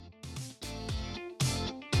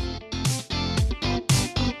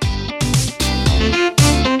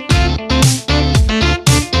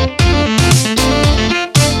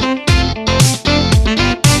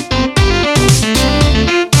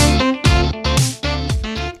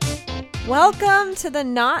Welcome to the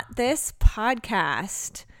Not This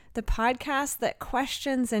podcast, the podcast that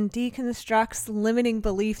questions and deconstructs limiting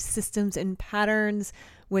belief systems and patterns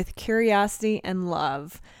with curiosity and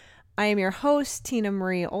love. I am your host, Tina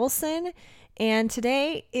Marie Olson, and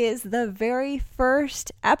today is the very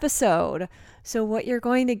first episode. So what you're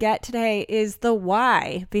going to get today is the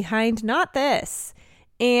why behind Not This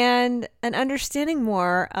and an understanding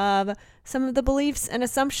more of some of the beliefs and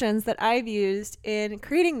assumptions that I've used in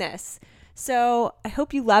creating this. So I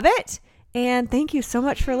hope you love it, and thank you so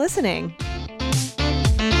much for listening.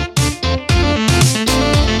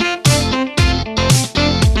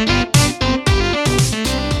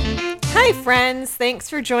 Hi friends, thanks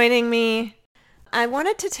for joining me. I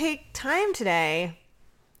wanted to take time today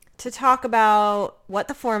to talk about what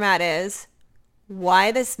the format is,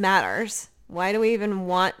 why this matters, why do we even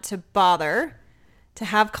want to bother to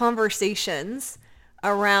have conversations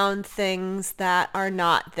around things that are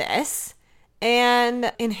not this,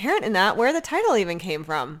 and inherent in that, where the title even came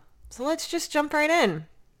from. So let's just jump right in.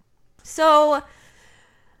 So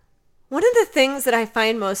one of the things that I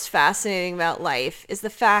find most fascinating about life is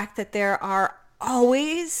the fact that there are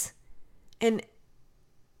always, and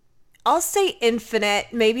I'll say infinite,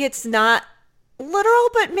 maybe it's not literal,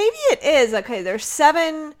 but maybe it is. Okay, there's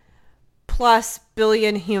 7+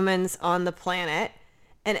 billion humans on the planet,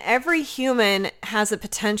 and every human has a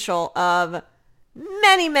potential of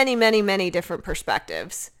many different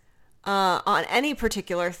perspectives on any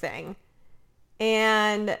particular thing.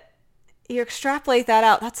 And you extrapolate that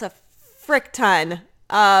out, that's a frick ton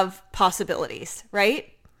of possibilities,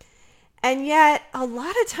 right? And yet, a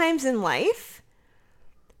lot of times in life,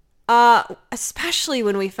 especially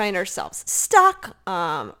when we find ourselves stuck,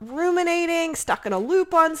 ruminating, stuck in a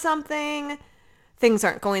loop on something, things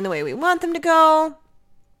aren't going the way we want them to go,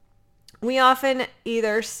 we often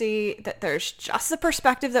either see that there's just the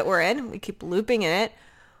perspective that we're in, we keep looping in it,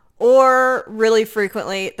 or really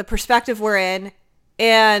frequently the perspective we're in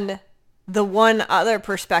and the one other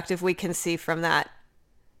perspective we can see from that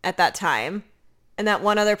at that time. And that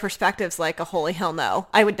one other perspective's like a holy hell no.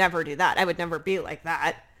 I would never do that. I would never be like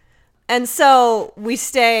that. And so we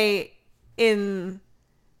stay in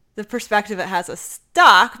the perspective that has us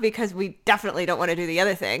stuck because we definitely don't want to do the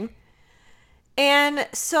other thing. And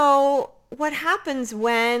so what happens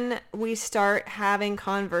when we start having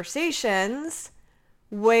conversations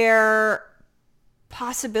where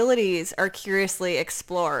possibilities are curiously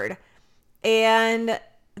explored and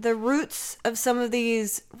the roots of some of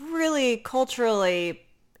these really culturally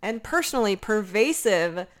and personally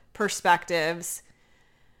pervasive perspectives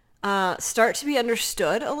start to be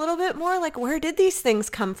understood a little bit more? Like, where did these things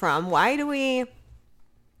come from? Why do we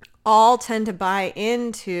all tend to buy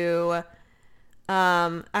into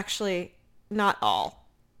actually not all,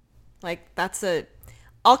 like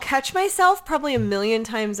I'll catch myself probably 1,000,000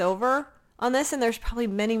 times over on this, and there's probably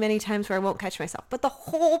many times where I won't catch myself, but the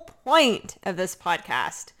whole point of this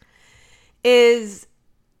podcast is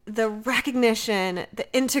the recognition,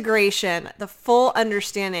 the integration, the full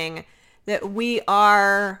understanding that we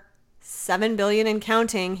are 7 billion and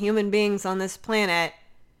counting human beings on this planet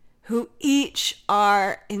who each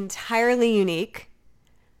are entirely unique.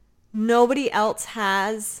 Nobody else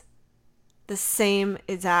has the same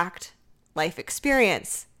exact life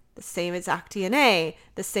experience, the same exact DNA,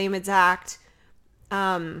 the same exact,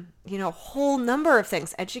 whole number of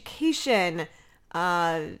things, education,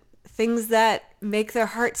 things that make their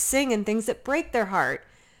heart sing and things that break their heart.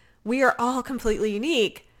 We are all completely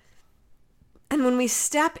unique. And when we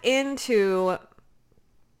step into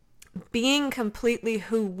being completely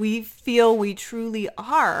who we feel we truly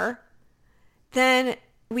are, then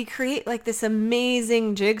we create like this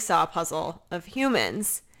amazing jigsaw puzzle of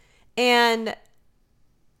humans. And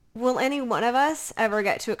will any one of us ever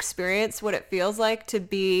get to experience what it feels like to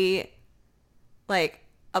be like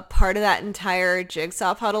a part of that entire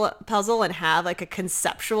jigsaw puzzle and have like a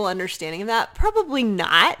conceptual understanding of that? Probably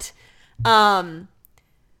not.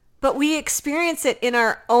 But we experience it in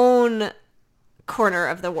our own corner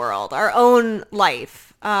of the world, our own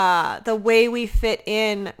life, the way we fit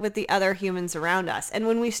in with the other humans around us. And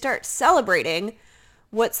when we start celebrating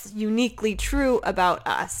what's uniquely true about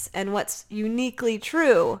us and what's uniquely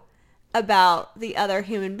true about the other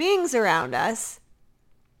human beings around us,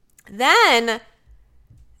 then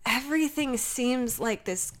everything seems like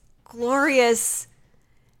this glorious,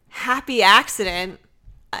 happy accident,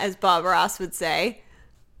 as Bob Ross would say,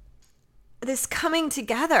 this coming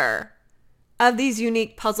together of these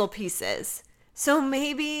unique puzzle pieces. So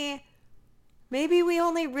maybe we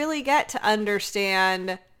only really get to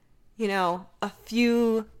understand, a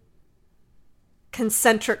few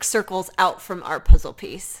concentric circles out from our puzzle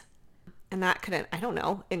piece. And that could, I don't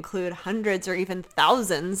know, include hundreds or even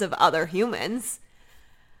thousands of other humans.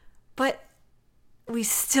 But we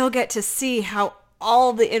still get to see how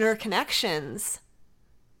all the interconnections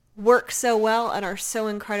work so well and are so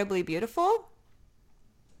incredibly beautiful.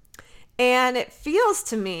 And it feels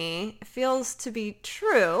to be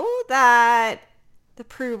true that the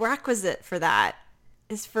prerequisite for that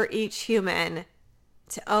is for each human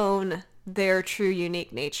to own their true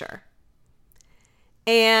unique nature.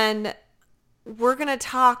 And we're going to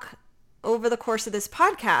talk over the course of this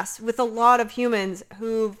podcast with a lot of humans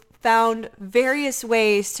who've found various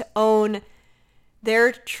ways to own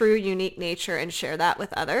their true unique nature and share that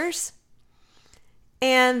with others.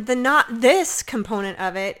 And the not this component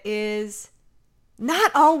of it is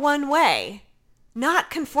not all one way,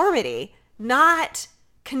 not conformity, not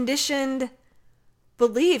conditioned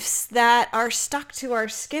beliefs that are stuck to our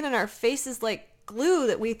skin and our faces like glue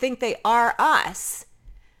that we think they are us.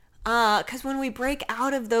 Because when we break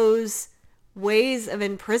out of those ways of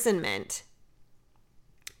imprisonment,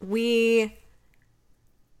 we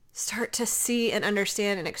start to see and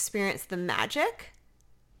understand and experience the magic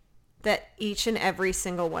that each and every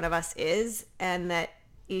single one of us is, and that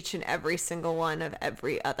each and every single one of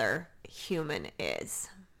every other human is.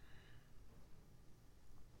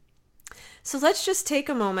 So let's just take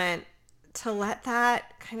a moment to let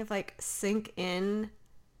that kind of like sink in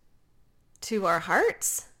to our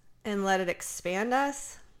hearts and let it expand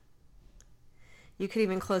us. You could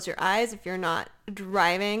even close your eyes if you're not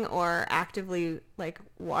driving or actively like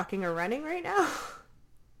walking or running right now.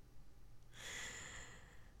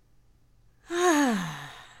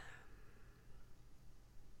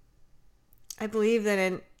 I believe that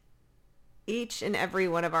in each and every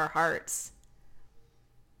one of our hearts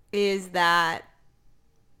is that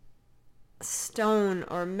stone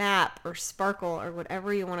or map or sparkle or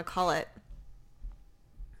whatever you want to call it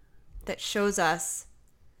that shows us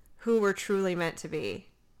who we're truly meant to be.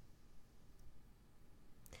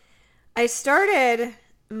 I started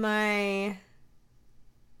my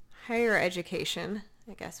higher education,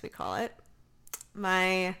 I guess we call it,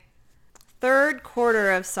 my third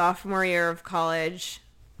quarter of sophomore year of college,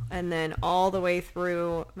 and then all the way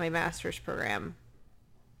through my master's program,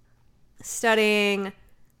 studying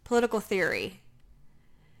political theory.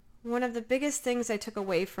 One of the biggest things I took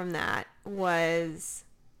away from that was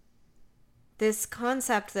this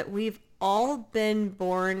concept that we've all been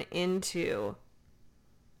born into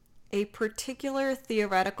a particular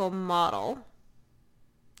theoretical model.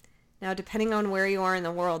 Now, depending on where you are in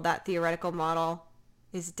the world, that theoretical model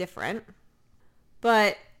is different.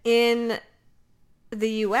 But in the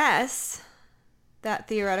US, that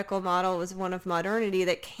theoretical model was one of modernity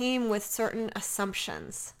that came with certain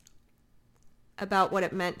assumptions about what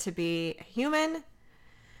it meant to be human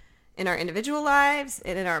in our individual lives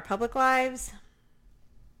and in our public lives.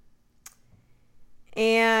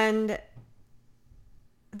 And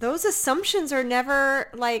those assumptions are never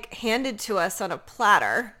like handed to us on a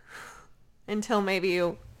platter until maybe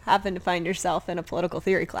you happen to find yourself in a political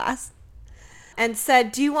theory class and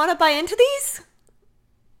said, do you want to buy into these?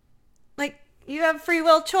 Like, you have free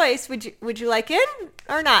will choice. Would you like in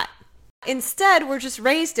or not? Instead, we're just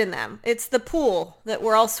raised in them. It's the pool that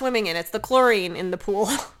we're all swimming in. It's the chlorine in the pool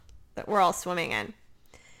that we're all swimming in.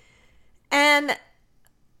 And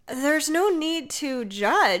there's no need to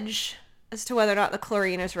judge as to whether or not the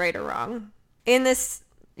chlorine is right or wrong. In this,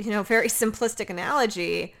 very simplistic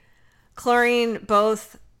analogy, chlorine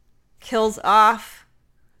both kills off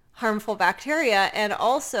harmful bacteria and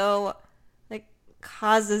also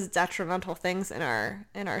causes detrimental things in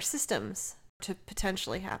our systems to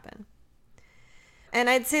potentially happen. And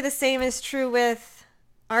I'd say the same is true with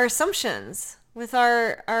our assumptions, with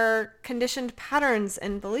our conditioned patterns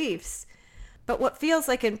and beliefs. But what feels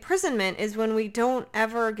like imprisonment is when we don't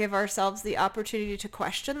ever give ourselves the opportunity to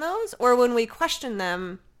question those, or when we question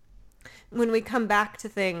them, when we come back to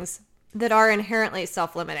things that are inherently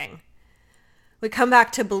self-limiting. We come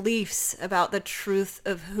back to beliefs about the truth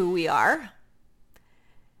of who we are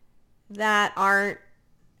that aren't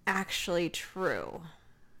actually true.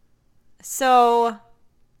 So,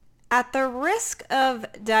 at the risk of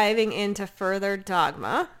diving into further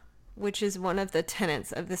dogma, which is one of the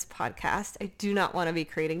tenets of this podcast, I do not want to be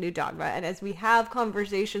creating new dogma. And as we have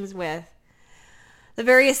conversations with the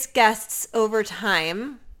various guests over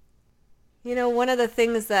time, one of the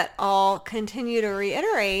things that I'll continue to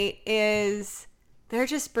reiterate is they're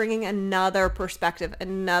just bringing another perspective,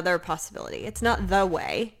 another possibility. It's not the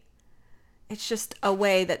way. It's just a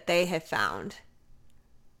way that they have found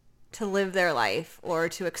to live their life or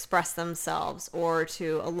to express themselves or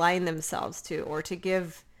to align themselves to or to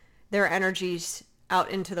give their energies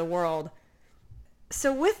out into the world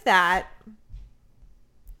So with that,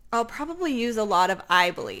 I'll probably use a lot of I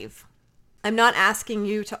believe. I'm not asking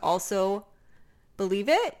you to also believe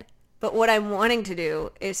it, but what I'm wanting to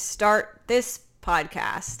do is start this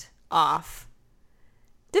podcast off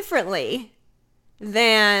differently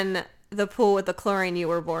than the pool with the chlorine you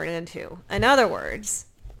were born into. In other words,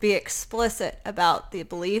 be explicit about the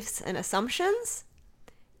beliefs and assumptions,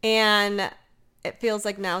 and it feels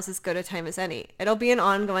like now's as good a time as any. It'll be an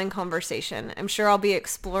ongoing conversation. I'm sure I'll be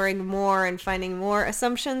exploring more and finding more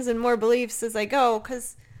assumptions and more beliefs as I go,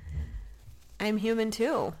 because I'm human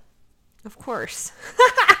too. Of course.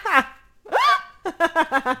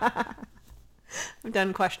 I'm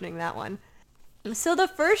done questioning that one. So the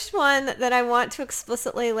first one that I want to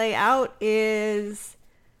explicitly lay out is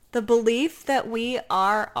the belief that we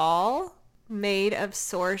are all made of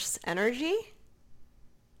source energy.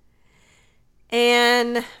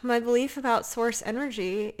 And my belief about source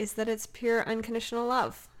energy is that it's pure unconditional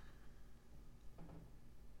love.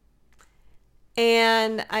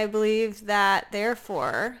 And I believe that,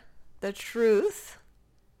 therefore, the truth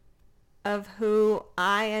of who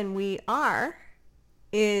I and we are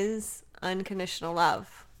is unconditional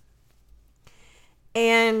love.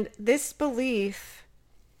 And this belief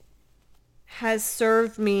has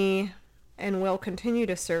served me and will continue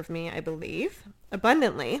to serve me, I believe,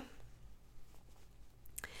 abundantly,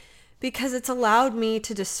 because it's allowed me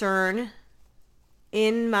to discern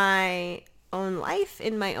in my own life,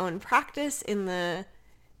 in my own practice, in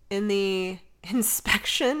the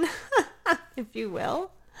inspection, if you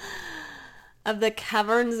will, of the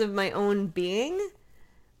caverns of my own being,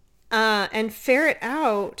 and ferret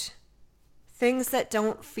out things that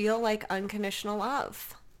don't feel like unconditional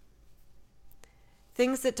love.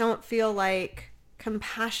 Things that don't feel like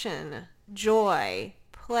compassion, joy,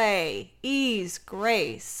 play, ease,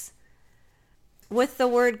 grace. With the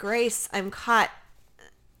word grace, I'm caught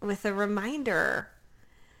with a reminder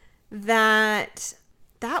that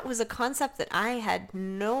that was a concept that I had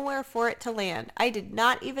nowhere for it to land. I did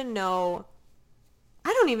not even know,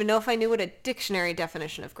 I don't even know if I knew what a dictionary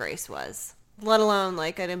definition of grace was, let alone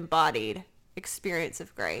like an embodied experience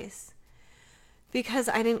of grace, because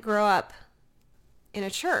I didn't grow up in a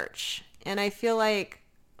church. And I feel like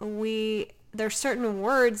there's certain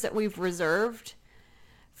words that we've reserved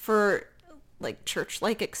for like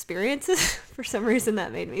church-like experiences. For some reason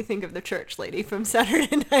that made me think of the church lady from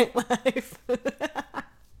Saturday Night Live.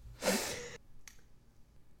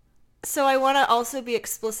 So I want to also be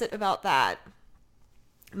explicit about that.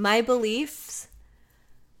 My beliefs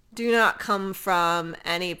do not come from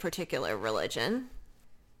any particular religion.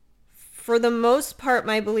 For the most part,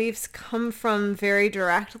 my beliefs come from very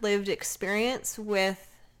direct lived experience with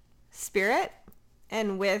spirit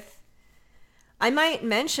and with, I might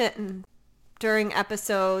mention during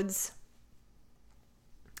episodes,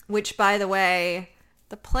 which by the way,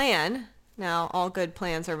 the plan, now all good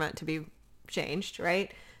plans are meant to be changed,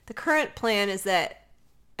 right? The current plan is that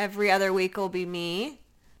every other week will be me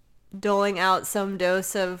doling out some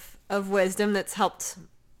dose of wisdom that's helped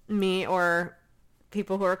me or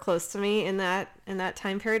people who are close to me in that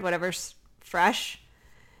time period, whatever's fresh.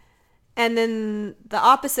 And then the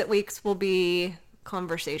opposite weeks will be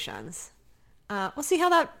conversations. We'll see how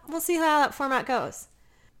that format goes.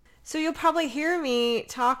 So you'll probably hear me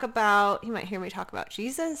talk about, you might hear me talk about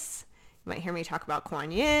Jesus. You might hear me talk about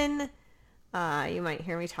Kuan Yin. You might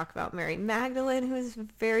hear me talk about Mary Magdalene, who is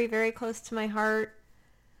very, very close to my heart.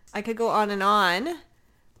 I could go on and on.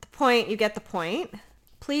 You get the point.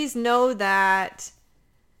 Please know that,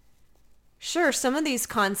 sure, some of these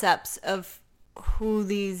concepts of who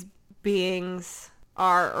these beings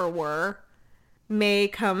are or were may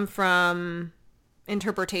come from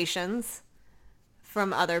interpretations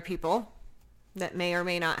from other people that may or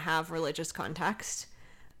may not have religious context.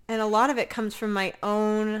 And a lot of it comes from my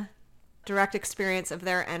own direct experience of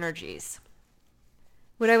their energies.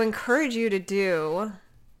 What I would encourage you to do,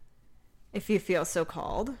 if you feel so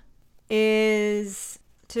called, is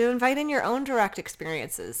to invite in your own direct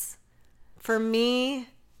experiences. For me,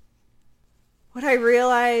 what I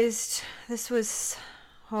realized, this was,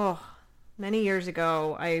 many years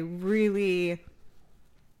ago, I really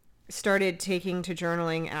started taking to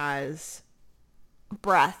journaling as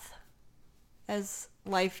breath, as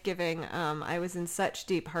life-giving. I was in such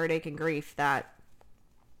deep heartache and grief that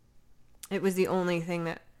it was the only thing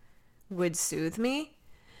that would soothe me.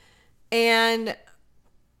 And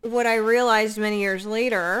what I realized many years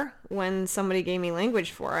later, when somebody gave me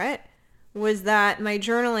language for it, was that my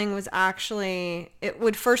journaling was actually, it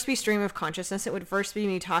would first be stream of consciousness. It would first be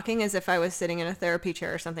me talking as if I was sitting in a therapy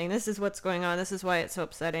chair or something. This is what's going on. This is why it's so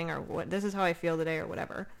upsetting, or what, this is how I feel today, or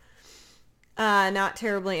whatever. Not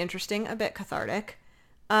terribly interesting, a bit cathartic.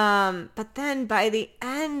 But then by the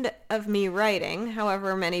end of me writing,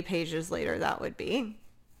 however many pages later that would be,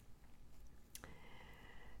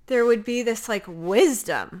 there would be this like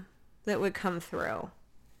wisdom that would come through.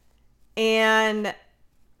 And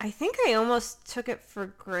I think I almost took it for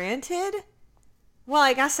granted. Well,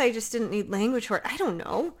 I guess I just didn't need language for it. I don't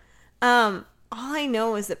know. All I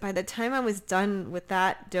know is that by the time I was done with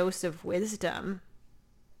that dose of wisdom,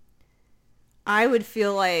 I would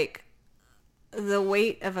feel like the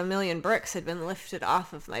weight of a million bricks had been lifted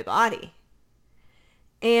off of my body.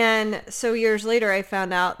 And so years later, I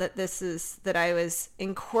found out that that I was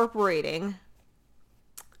incorporating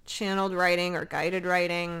channeled writing or guided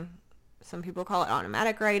writing, some people call it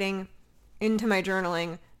automatic writing, into my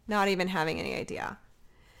journaling, not even having any idea.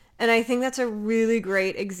 And I think that's a really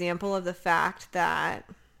great example of the fact that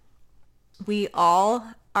we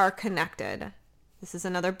all are connected. This is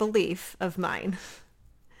another belief of mine.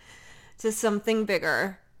 To something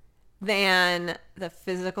bigger than the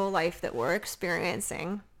physical life that we're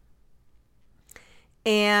experiencing.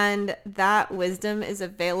 And that wisdom is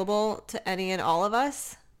available to any and all of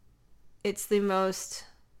us. It's the most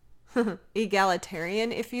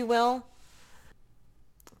egalitarian, if you will,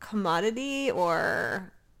 commodity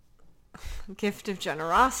or gift of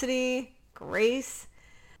generosity, grace,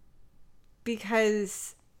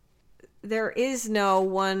 because there is no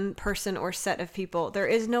one person or set of people. There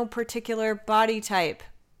is no particular body type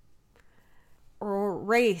or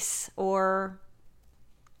race or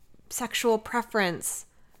sexual preference,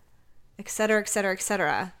 etc., etc.,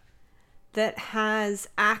 etc., that has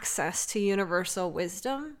access to universal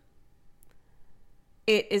wisdom.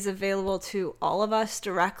 It is available to all of us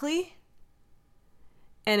directly.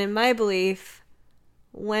 And in my belief,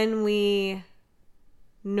 when we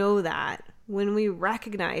know that, when we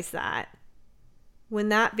recognize that, when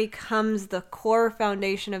that becomes the core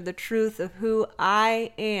foundation of the truth of who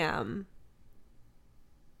I am,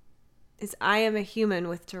 is I am a human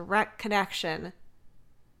with direct connection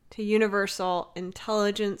to universal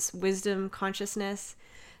intelligence, wisdom, consciousness.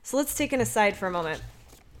 So let's take an aside for a moment.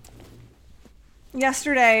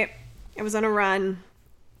 Yesterday, I was on a run,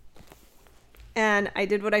 and I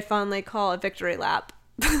did what I fondly call a victory lap.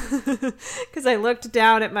 Because I looked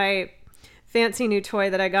down at my fancy new toy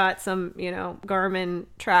that I got, some, Garmin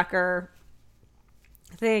tracker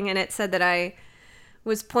thing, and it said that I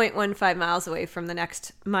was 0.15 miles away from the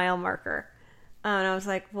next mile marker. And I was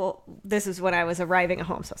like, well, this is when I was arriving at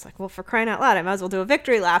home. So I was like, well, for crying out loud, I might as well do a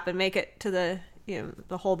victory lap and make it to the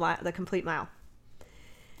whole mile, the complete mile.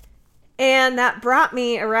 And that brought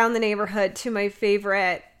me around the neighborhood to my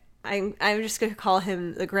favorite, I'm just going to call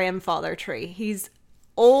him the grandfather tree. He's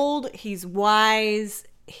old, he's wise,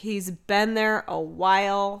 he's been there a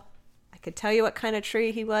while. I could tell you what kind of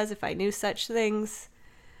tree he was if I knew such things.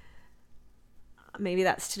 Maybe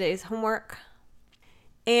that's today's homework.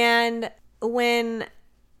 And when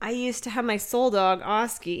I used to have my soul dog,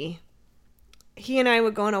 Oski, he and I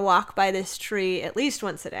would go on a walk by this tree at least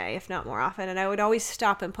once a day, if not more often, and I would always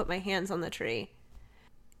stop and put my hands on the tree.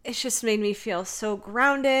 It just made me feel so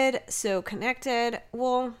grounded, so connected.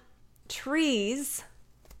 Well, trees,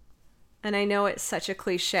 and I know it's such a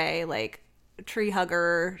cliche, like tree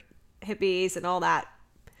hugger, hippies, and all that,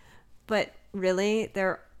 but really,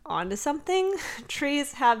 they're onto something.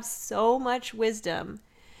 Trees have so much wisdom.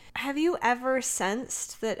 Have you ever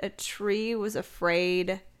sensed that a tree was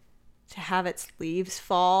afraid to have its leaves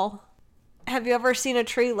fall? Have you ever seen a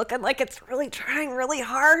tree looking like it's really trying really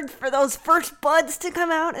hard for those first buds to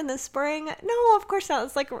come out in the spring? No, of course not.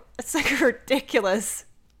 It's like a ridiculous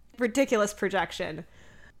projection.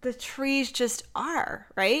 The trees just are,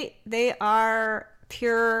 right? They are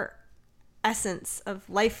pure essence of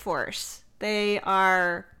life force. They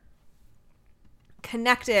are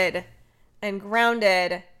connected and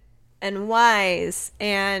grounded and wise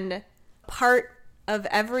and part of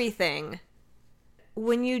everything.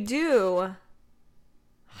 When you do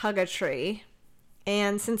hug a tree,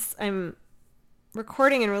 and since I'm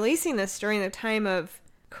recording and releasing this during the time of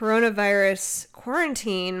coronavirus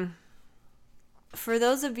quarantine, for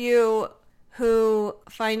those of you who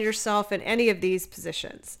find yourself in any of these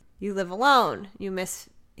positions, you live alone, you miss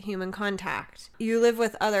human contact, you live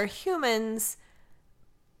with other humans,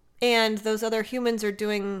 and those other humans are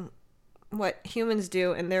doing what humans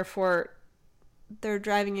do, and therefore they're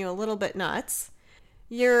driving you a little bit nuts.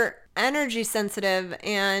 You're energy sensitive,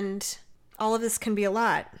 and all of this can be a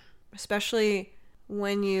lot, especially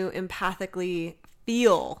when you empathically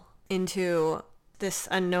feel into this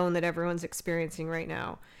unknown that everyone's experiencing right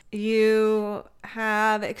now. You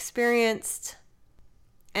have experienced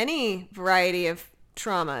any variety of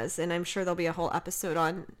traumas, and I'm sure there'll be a whole episode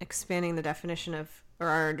on expanding the definition of, or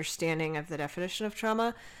our understanding of the definition of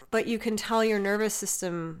trauma, but you can tell your nervous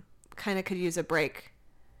system kind of could use a break.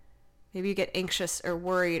 Maybe you get anxious or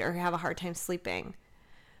worried or have a hard time sleeping.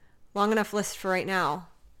 Long enough list for right now.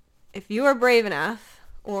 If you are brave enough,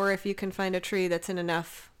 or if you can find a tree that's in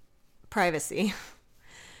enough privacy,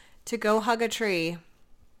 to go hug a tree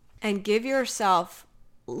and give yourself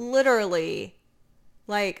literally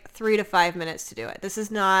like 3 to 5 minutes to do it. This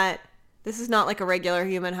is not like a regular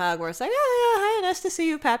human hug where it's like, oh yeah, hi, nice to see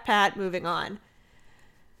you, pat, pat, moving on.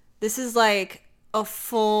 This is like a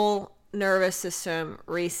full nervous system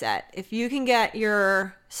reset. If you can get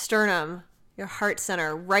your sternum, your heart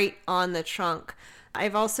center, right on the trunk.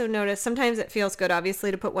 I've also noticed sometimes it feels good,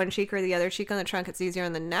 obviously, to put one cheek or the other cheek on the trunk. It's easier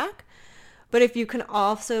on the neck. But if you can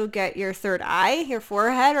also get your third eye, your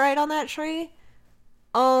forehead right on that tree,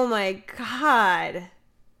 oh my God.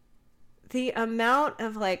 The amount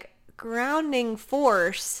of like grounding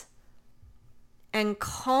force and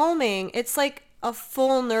calming, it's like a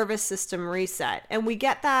full nervous system reset. And we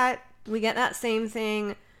get that same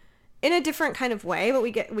thing in a different kind of way, but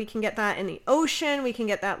we can get that in the ocean. We can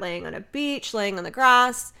get that laying on a beach, laying on the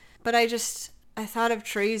grass. But I thought of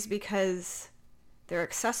trees because they're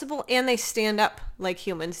accessible and they stand up like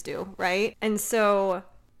humans do, right? And so,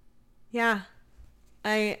 yeah,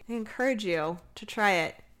 I encourage you to try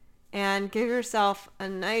it and give yourself a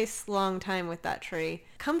nice long time with that tree.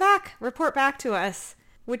 Come back, report back to us,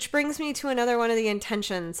 which brings me to another one of the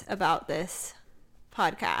intentions about this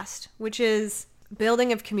podcast, which is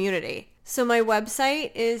building of community. So my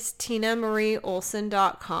website is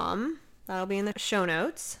tinamarieolson.com. That'll be in the show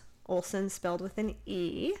notes. Olson spelled with an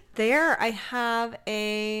E. There I have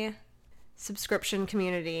a subscription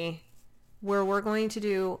community where we're going to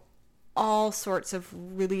do all sorts of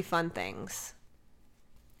really fun things.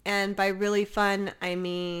 And by really fun, I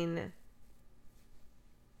mean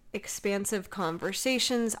expansive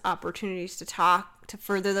conversations, opportunities to talk, to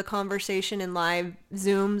further the conversation in live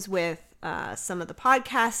Zooms with some of the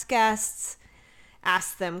podcast guests,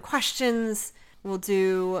 ask them questions. We'll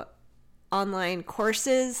do online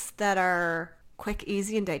courses that are quick,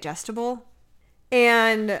 easy, and digestible.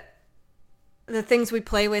 And the things we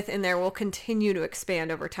play with in there will continue to expand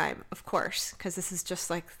over time, of course, because this is just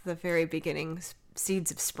like the very beginning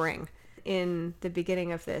seeds of spring in the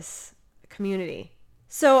beginning of this community.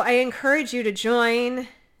 So I encourage you to join,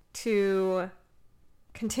 to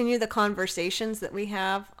continue the conversations that we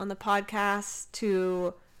have on the podcast,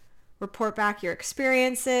 to report back your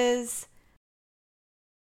experiences.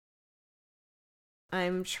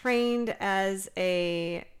 I'm trained as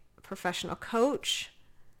a professional coach,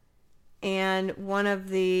 and one of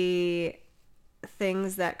the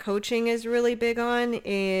things that coaching is really big on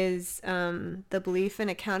is the belief in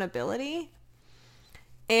accountability.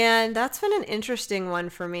 And that's been an interesting one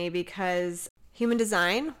for me because human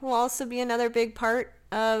design will also be another big part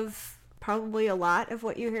of probably a lot of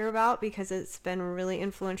what you hear about because it's been really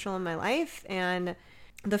influential in my life. And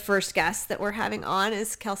the first guest that we're having on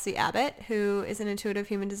is Kelsey Abbott, who is an intuitive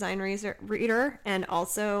human design reader and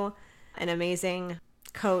also an amazing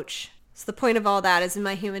coach. So the point of all that is in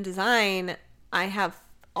my human design, I have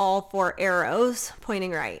all 4 arrows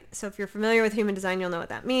pointing right. So if you're familiar with human design, you'll know what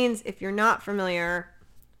that means. If you're not familiar,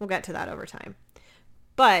 we'll get to that over time.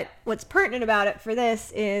 But what's pertinent about it for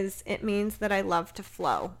this is it means that I love to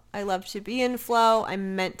flow. I love to be in flow.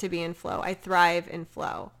 I'm meant to be in flow. I thrive in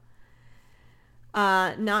flow.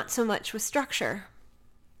 Not so much with structure.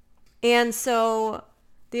 And so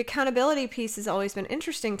the accountability piece has always been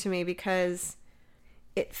interesting to me because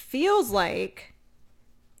it feels like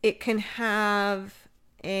it can have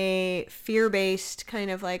a fear-based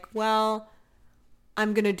kind of like, well,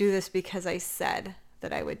 I'm going to do this because I said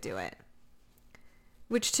that I would do it.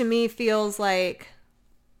 Which to me feels like,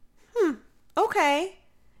 okay.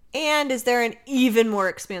 And is there an even more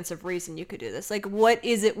expansive reason you could do this? Like, what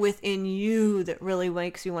is it within you that really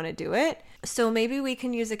makes you want to do it? So maybe we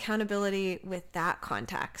can use accountability with that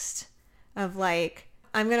context of like,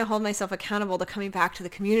 I'm going to hold myself accountable to coming back to the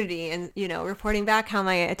community and, reporting back how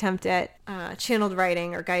my attempt at channeled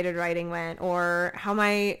writing or guided writing went, or how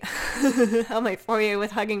my how my foray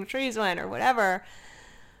with hugging trees went, or whatever.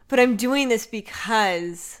 But I'm doing this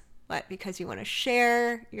because, what? Because you want to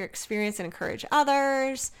share your experience and encourage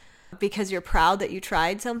others, because you're proud that you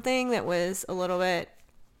tried something that was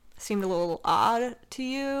seemed a little odd to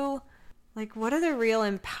you. Like, what are the real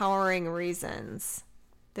empowering reasons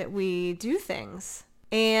that we do things?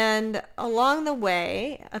 And along the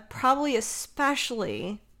way, probably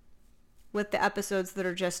especially with the episodes that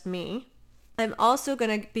are just me, I'm also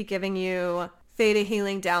going to be giving you Theta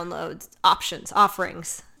Healing downloads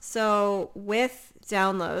offerings. So with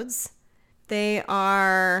downloads, they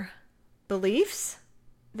are beliefs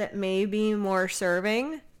that may be more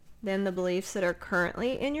serving than the beliefs that are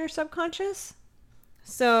currently in your subconscious.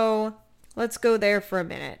 So let's go there for a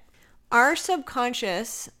minute. Our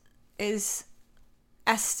subconscious is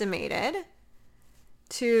estimated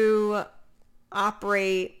to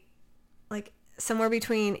operate like somewhere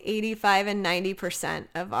between 85 and 90%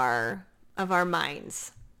 of our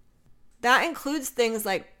minds. That includes things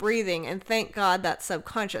like breathing, and thank God that's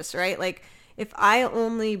subconscious, right? Like if I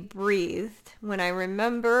only breathed when I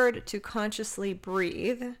remembered to consciously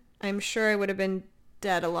breathe, I'm sure I would have been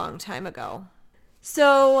dead a long time ago.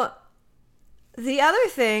 So the other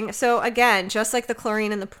thing, so again, just like the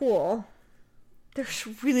chlorine in the pool,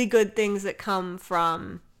 there's really good things that come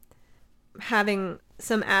from having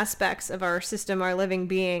some aspects of our system, our living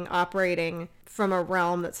being, operating from a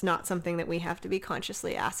realm that's not something that we have to be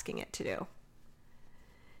consciously asking it to do.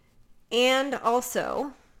 And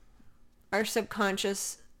also, our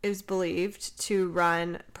subconscious is believed to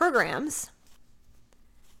run programs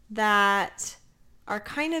that are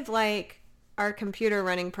kind of like our computer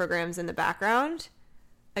running programs in the background.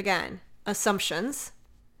 Again, assumptions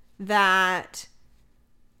that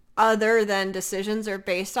other than decisions are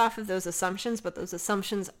based off of those assumptions, but those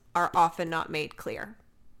assumptions are often not made clear.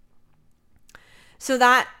 So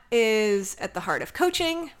that is at the heart of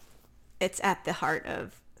coaching. It's at the heart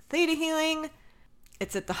of theta healing.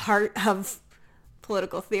 It's at the heart of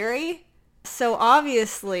political theory. So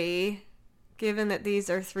obviously, given that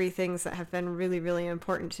these are three things that have been really, really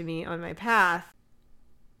important to me on my path,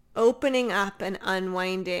 opening up and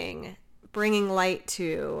unwinding, bringing light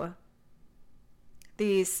to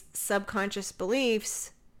these subconscious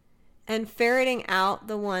beliefs and ferreting out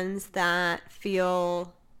the ones that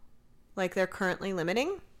feel like they're currently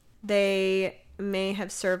limiting. They may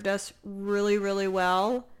have served us really, really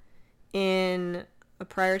well in a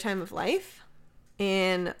prior time of life,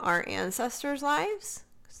 in our ancestors' lives.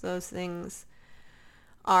 So those things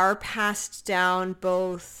are passed down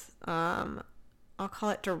both, I'll call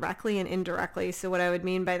it directly and indirectly. So what I would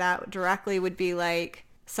mean by that directly would be like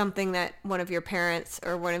something that one of your parents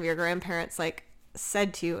or one of your grandparents like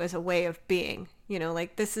said to you as a way of being, you know,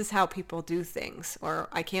 like this is how people do things, or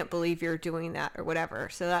I can't believe you're doing that, or whatever.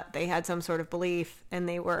 So that they had some sort of belief and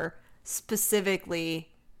they were specifically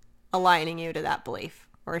aligning you to that belief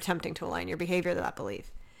or attempting to align your behavior to that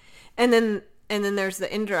belief. And then there's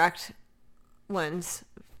the indirect ones,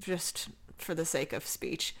 just for the sake of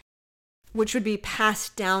speech, which would be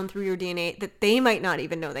passed down through your DNA that they might not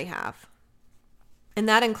even know they have. And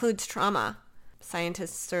that includes trauma.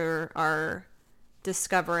 Scientists are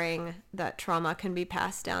discovering that trauma can be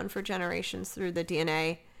passed down for generations through the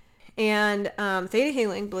DNA. And theta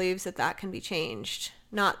healing believes that that can be changed.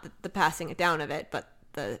 Not the passing it down of it, but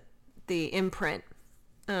the imprint,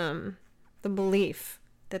 the belief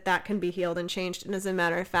that that can be healed and changed. And as a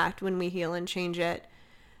matter of fact, when we heal and change it,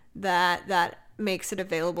 that makes it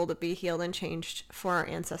available to be healed and changed for our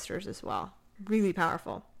ancestors as well. Really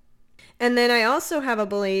powerful. And then I also have a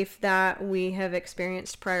belief that we have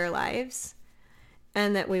experienced prior lives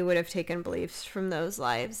and that we would have taken beliefs from those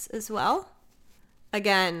lives as well.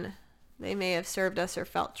 Again, they may have served us or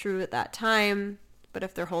felt true at that time, but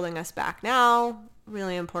if they're holding us back now,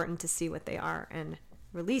 really important to see what they are and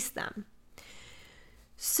release them.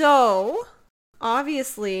 So,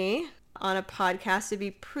 obviously, on a podcast, it'd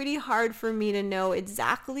be pretty hard for me to know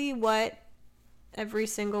exactly what every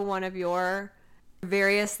single one of your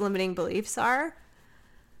various limiting beliefs are.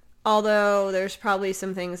 Although there's probably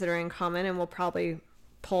some things that are in common, and we'll probably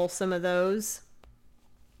pull some of those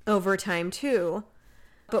over time too.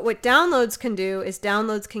 But what downloads can do is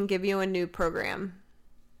downloads can give you a new program.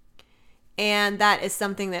 And that is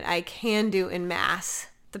something that I can do in mass.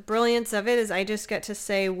 The brilliance of it is I just get to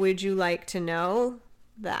say, would you like to know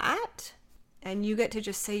that? And you get to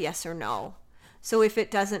just say yes or no. So if it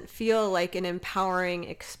doesn't feel like an empowering,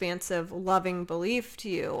 expansive, loving belief to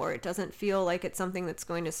you, or it doesn't feel like it's something that's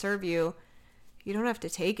going to serve you, you don't have to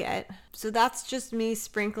take it. So that's just me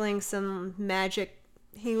sprinkling some magic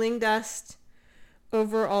healing dust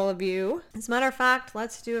over all of you. As a matter of fact,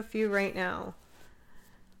 let's do a few right now.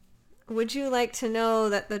 Would you like to know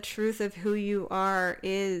that the truth of who you are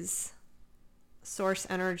is source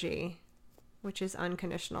energy, which is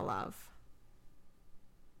unconditional love?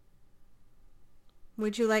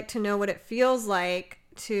 Would you like to know what it feels like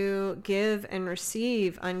to give and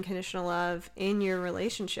receive unconditional love in your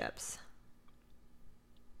relationships?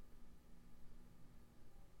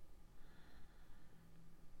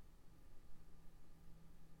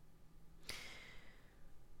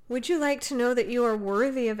 Would you like to know that you are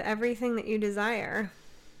worthy of everything that you desire?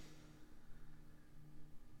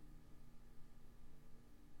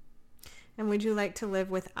 And would you like to live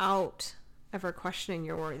without ever questioning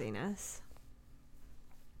your worthiness?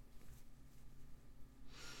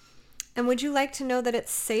 And would you like to know that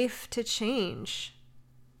it's safe to change,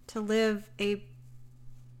 to live a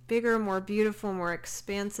bigger, more beautiful, more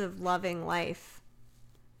expansive, loving life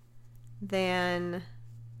than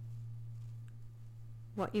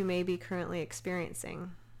what you may be currently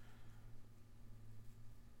experiencing?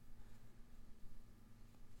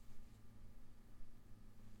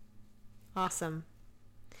 Awesome.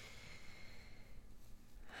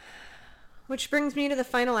 Which brings me to the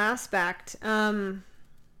final aspect.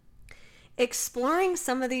 Exploring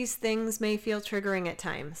some of these things may feel triggering at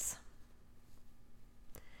times,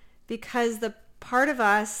 because the part of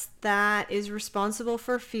us that is responsible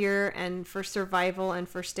for fear and for survival and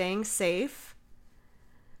for staying safe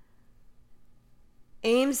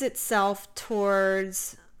aims itself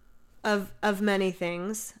towards of many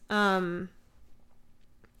things.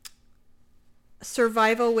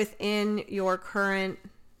 Survival within your current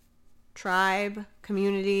tribe,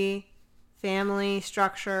 community, family,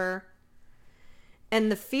 structure.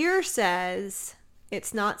 And the fear says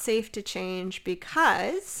it's not safe to change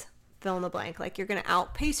because fill in the blank, like you're going to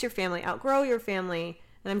outpace your family, outgrow your family.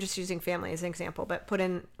 And I'm just using family as an example, but put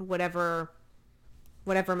in whatever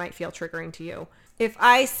might feel triggering to you. If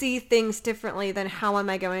I see things differently, then how am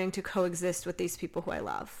I going to coexist with these people who I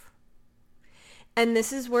love? And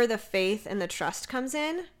this is where the faith and the trust comes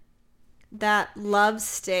in, that love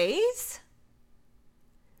stays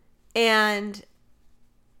and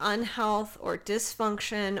unhealth or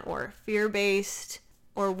dysfunction or fear-based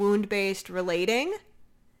or wound-based relating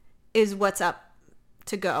is what's up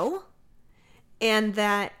to go. And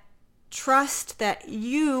that trust that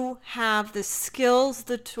you have the skills,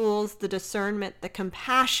 the tools, the discernment, the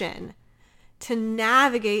compassion to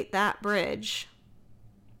navigate that bridge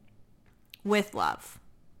with love.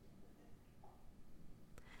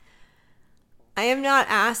 I am not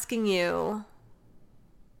asking you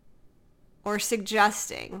or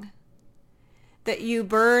suggesting that you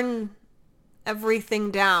burn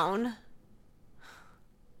everything down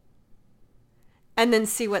and then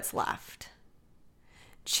see what's left.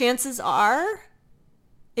 Chances are,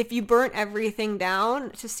 if you burnt everything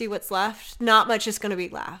down to see what's left, not much is going to be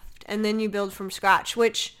left. And then you build from scratch,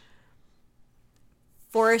 which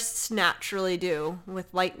forests naturally do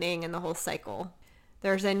with lightning and the whole cycle.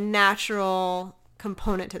 There's a natural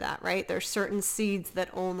component to that, right? There's certain seeds that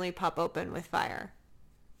only pop open with fire.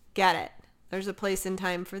 Get it. There's a place and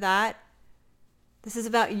time for that. This is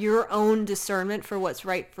about your own discernment for what's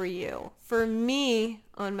right for you. For me,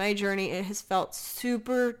 on my journey, it has felt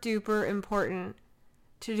super duper important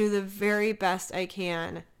to do the very best I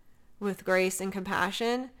can with grace and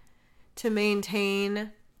compassion to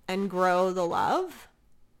maintain and grow the love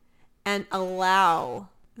and allow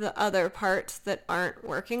the other parts that aren't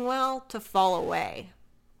working well to fall away.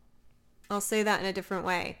 I'll say that in a different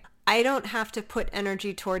way. I don't have to put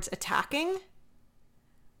energy towards attacking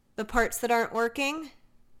the parts that aren't working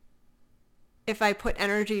if I put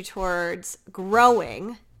energy towards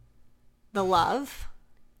growing the love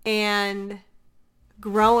and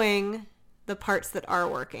growing the parts that are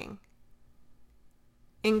working.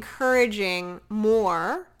 Encouraging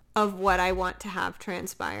more of what I want to have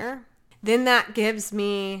transpire. Then that gives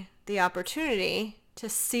me the opportunity to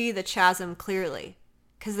see the chasm clearly,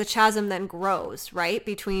 because the chasm then grows, right?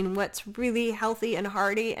 Between what's really healthy and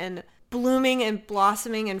hearty and blooming and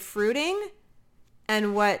blossoming and fruiting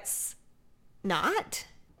and what's not.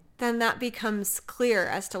 Then that becomes clear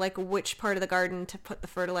as to like which part of the garden to put the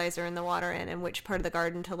fertilizer and the water in and which part of the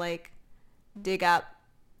garden to like dig up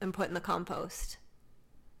and put in the compost.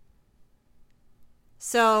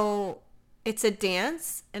 So it's a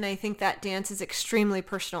dance, and I think that dance is extremely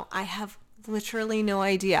personal. I have literally no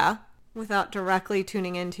idea, without directly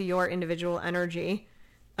tuning into your individual energy,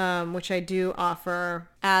 which I do offer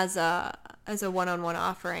as a one-on-one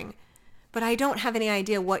offering. But I don't have any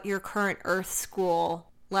idea what your current Earth School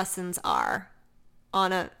lessons are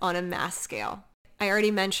on a mass scale. I already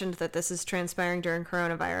mentioned that this is transpiring during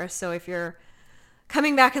coronavirus, so if you're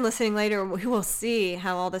coming back and listening later, we will see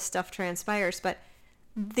how all this stuff transpires. But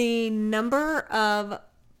the number of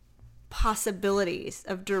possibilities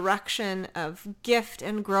of direction, of gift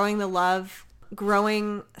and growing the love,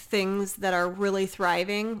 growing things that are really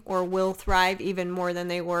thriving or will thrive even more than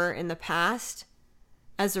they were in the past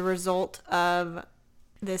as a result of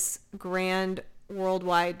this grand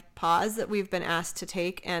worldwide pause that we've been asked to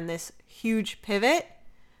take and this huge pivot.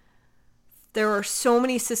 There are so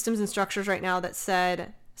many systems and structures right now that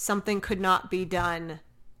said something could not be done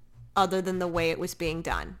other than the way it was being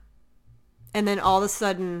done. And then all of a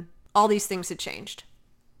sudden, all these things had changed.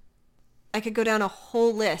 I could go down a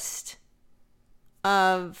whole list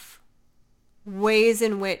of ways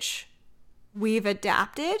in which we've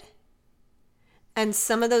adapted, and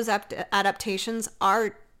some of those adaptations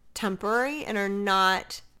are temporary and are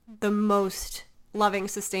not the most loving,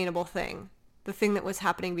 sustainable thing. The thing that was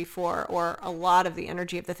happening before, or a lot of the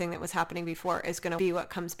energy of the thing that was happening before, is going to be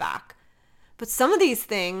what comes back. But some of these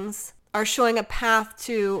things are showing a path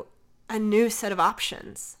to a new set of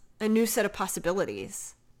options, a new set of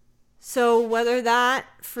possibilities. So whether that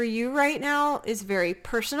for you right now is very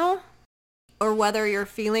personal, or whether you're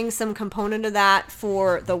feeling some component of that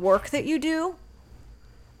for the work that you do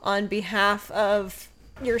on behalf of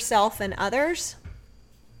yourself and others,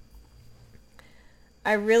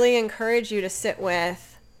 I really encourage you to sit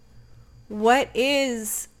with what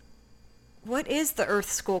is the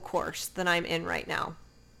Earth School course that I'm in right now?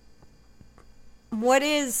 What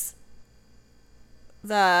is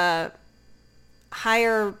the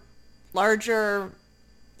higher, larger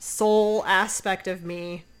soul aspect of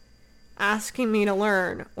me asking me to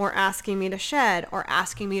learn, or asking me to shed, or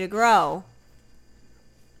asking me to grow?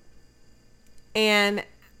 And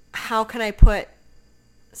how can I put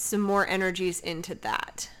some more energies into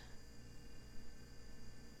that?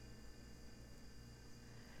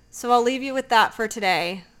 So I'll leave you with that for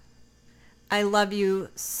today. I love you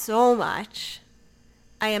so much.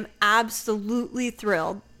 I am absolutely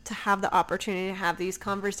thrilled to have the opportunity to have these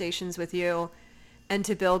conversations with you, and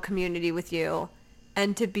to build community with you,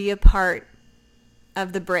 and to be a part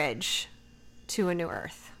of the bridge to a new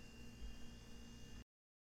earth.